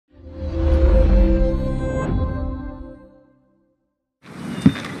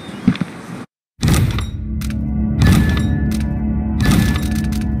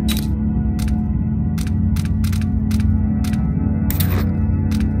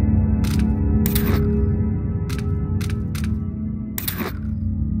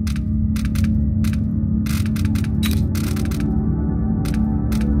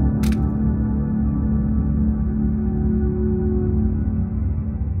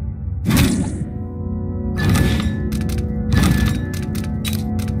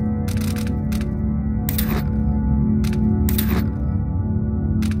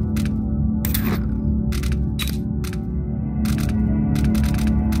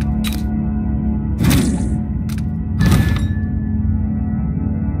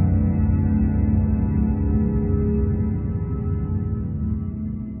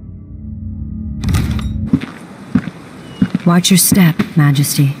Watch your step,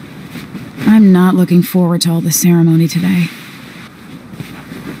 Majesty. I'm not looking forward to all the ceremony today.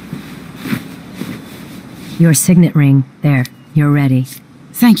 Your signet ring. There. You're ready.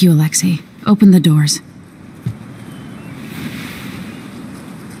 Thank you, Alexei. Open the doors.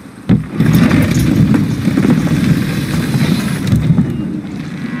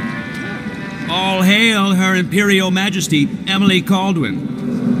 All hail Her Imperial Majesty, Emily Caldwin.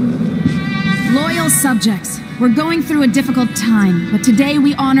 Loyal subjects, we're going through a difficult time, but today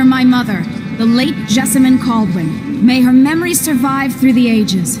we honor my mother, the late Jessamine Caldwin. May her memory survive through the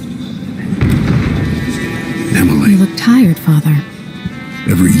ages. Emily. You look tired, Father.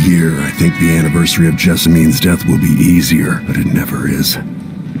 Every year, I think the anniversary of Jessamine's death will be easier, but it never is.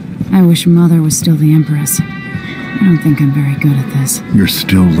 I wish Mother was still the Empress. I don't think I'm very good at this. You're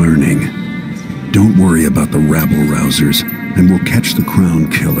still learning. Don't worry about the rabble-rousers, and we'll catch the Crown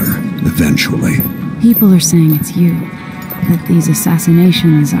Killer, eventually. People are saying it's you. That these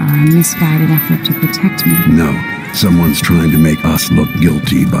assassinations are a misguided effort to protect me. No, someone's trying to make us look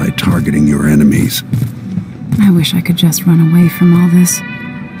guilty by targeting your enemies. I wish I could just run away from all this.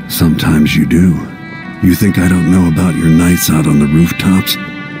 Sometimes you do. You think I don't know about your nights out on the rooftops?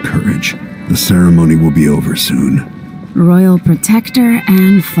 Courage. The ceremony will be over soon. Royal Protector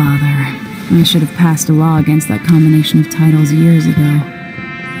and Father. I should have passed a law against that combination of titles years ago.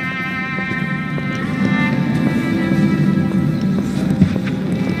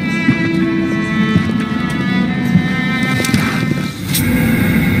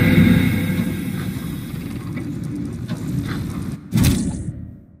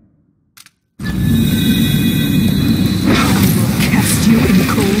 Cast you in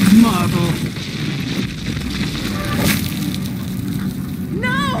cold marble.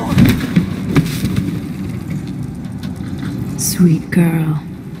 Sweet girl,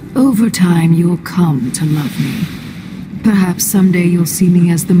 over time you'll come to love me. Perhaps someday you'll see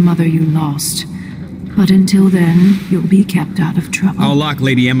me as the mother you lost. But until then, you'll be kept out of trouble. I'll lock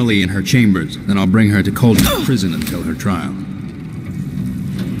Lady Emily in her chambers, then I'll bring her to Cold's prison until her trial.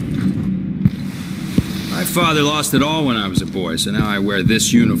 My father lost it all when I was a boy, so now I wear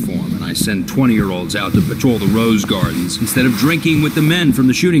this uniform, and I send 20-year-olds out to patrol the rose gardens instead of drinking with the men from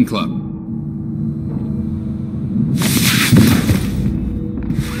the shooting club.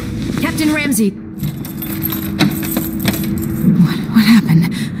 Captain Ramsey! What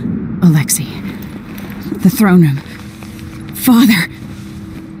happened? Alexei. The throne room. Father!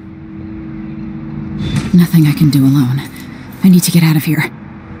 Nothing I can do alone. I need to get out of here.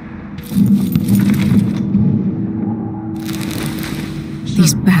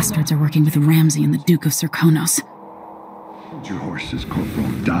 These bastards are working with Ramsey and the Duke of Serkonos. Hold your horses, Corporal.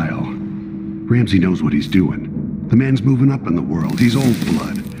 Dial. Ramsey knows what he's doing. The man's moving up in the world. He's old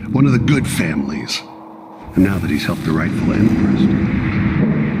blood. One of the good families. And now that he's helped the rightful Empress.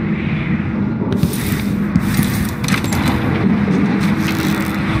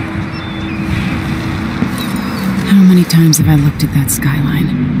 How many times have I looked at that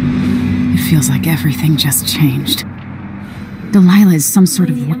skyline? It feels like everything just changed. Delilah is some sort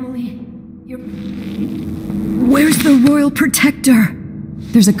of... Emily, where's the Royal Protector?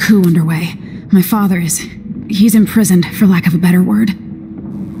 There's a coup underway. My father is... he's imprisoned, for lack of a better word.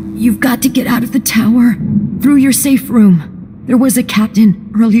 You've got to get out of the tower. Through your safe room. There was a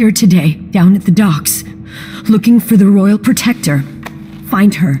captain earlier today, down at the docks, looking for the Royal Protector.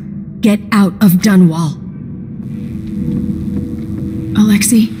 Find her. Get out of Dunwall.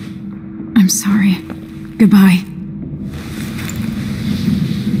 Alexei, I'm sorry. Goodbye.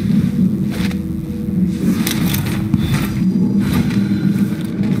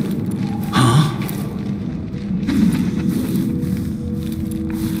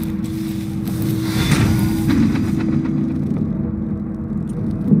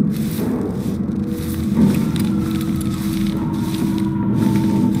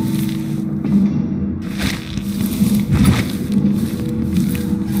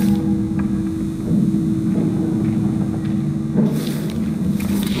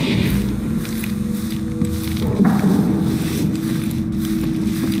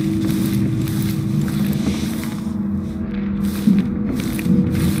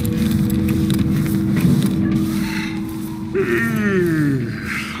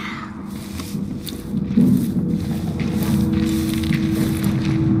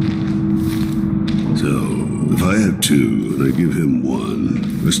 Give him one.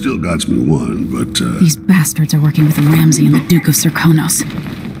 It still got me one, but, These bastards are working with Ramsey and the Duke of Serkonos.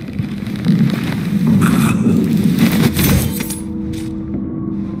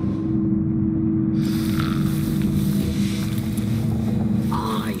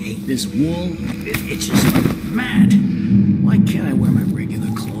 I hate this wool. It itches. mad. Why can't I wear my regular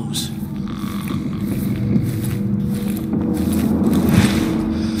clothes?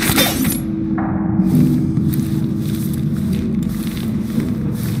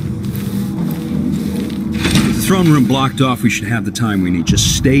 With the throne room blocked off, we should have the time we need.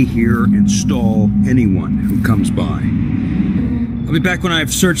 Just stay here and stall anyone who comes by. I'll be back when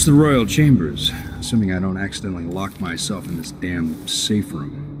I've searched the royal chambers, assuming I don't accidentally lock myself in this damn safe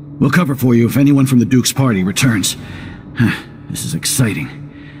room. We'll cover for you if anyone from the Duke's party returns. This is exciting.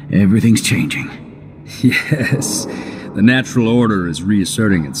 Everything's changing. Yes, the natural order is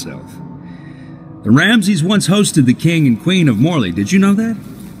reasserting itself. The Ramseys once hosted the king and queen of Morley. Did you know that?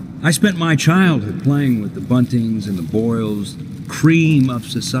 I spent my childhood playing with the Buntings and the Boyles, the cream of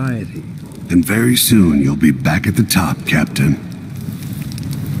society. And very soon you'll be back at the top, Captain.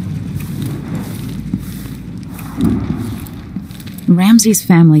 Ramsey's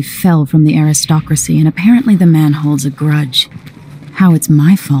family fell from the aristocracy, and apparently the man holds a grudge. How it's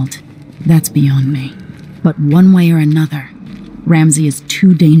my fault, that's beyond me. But one way or another, Ramsey is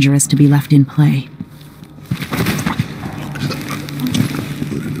too dangerous to be left in play.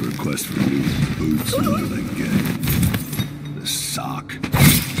 Put in a request for new boots. What did I get? The sock.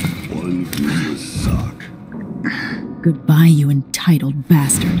 One useless sock. Goodbye, you entitled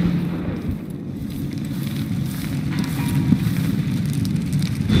bastard.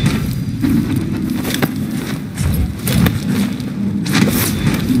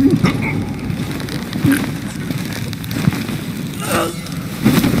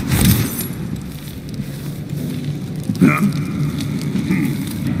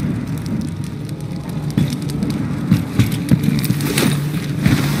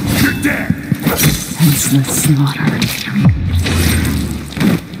 Senseless slaughter.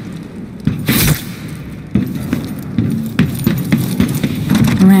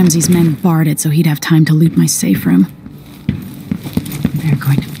 Ramsey's men barred it so he'd have time to loot my safe room. They're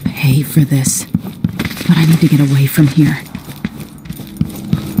going to pay for this. But I need to get away from here.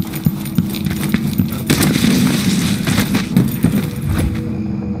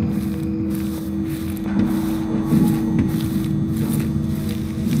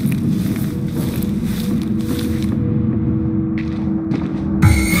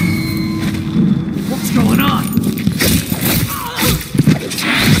 What's going on?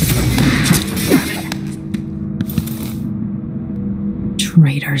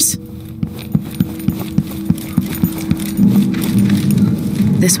 Traitors.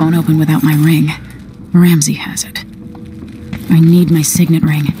 This won't open without my ring. Ramsey has it. I need my signet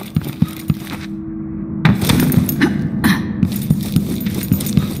ring.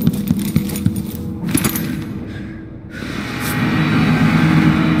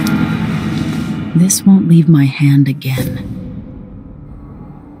 This won't leave my hand again.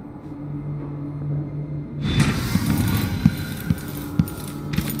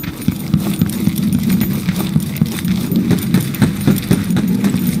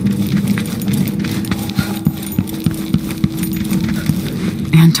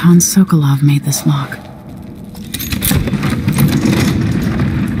 Anton Sokolov made this lock.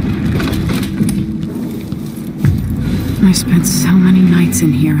 I spent so many nights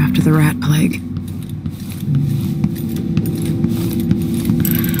in here after the rat plague.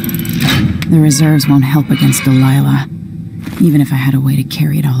 The reserves won't help against Delilah, even if I had a way to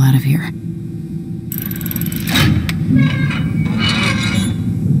carry it all out of here.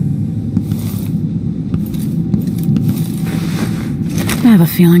 I have a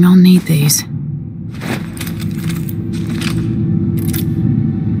feeling I'll need these.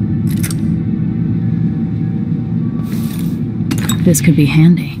 This could be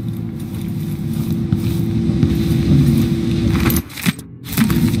handy.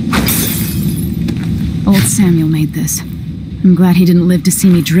 Old Samuel made this. I'm glad he didn't live to see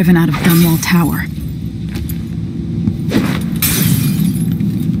me driven out of Dunwall Tower.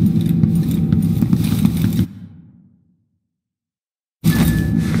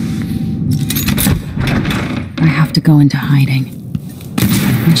 I have to go into hiding.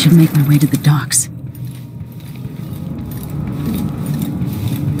 I should make my way to the docks.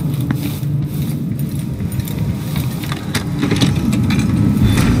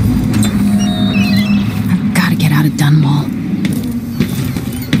 I've got to get out of Dunwall.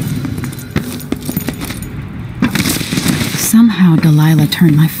 Somehow Delilah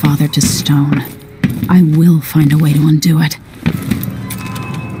turned my father to stone. I will find a way to undo it.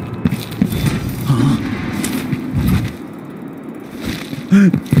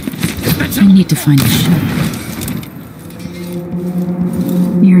 I need to find a ship.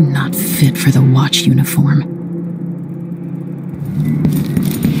 You're not fit for the watch uniform.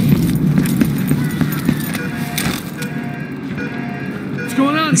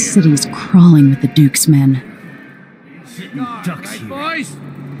 The city's crawling with the Duke's men. Ducks here. Boys?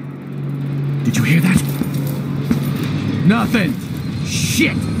 Did you hear that? Nothing.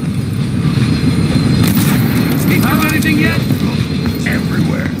 Shit. Steve, have anything yet?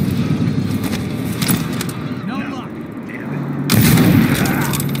 Everywhere. No luck. Damn it.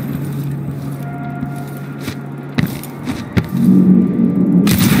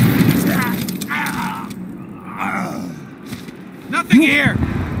 Nothing here.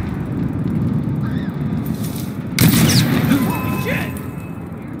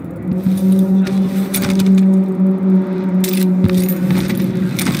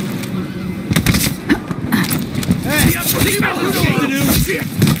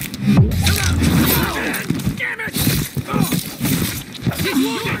 Damn it!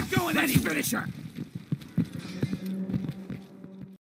 He's going any finisher!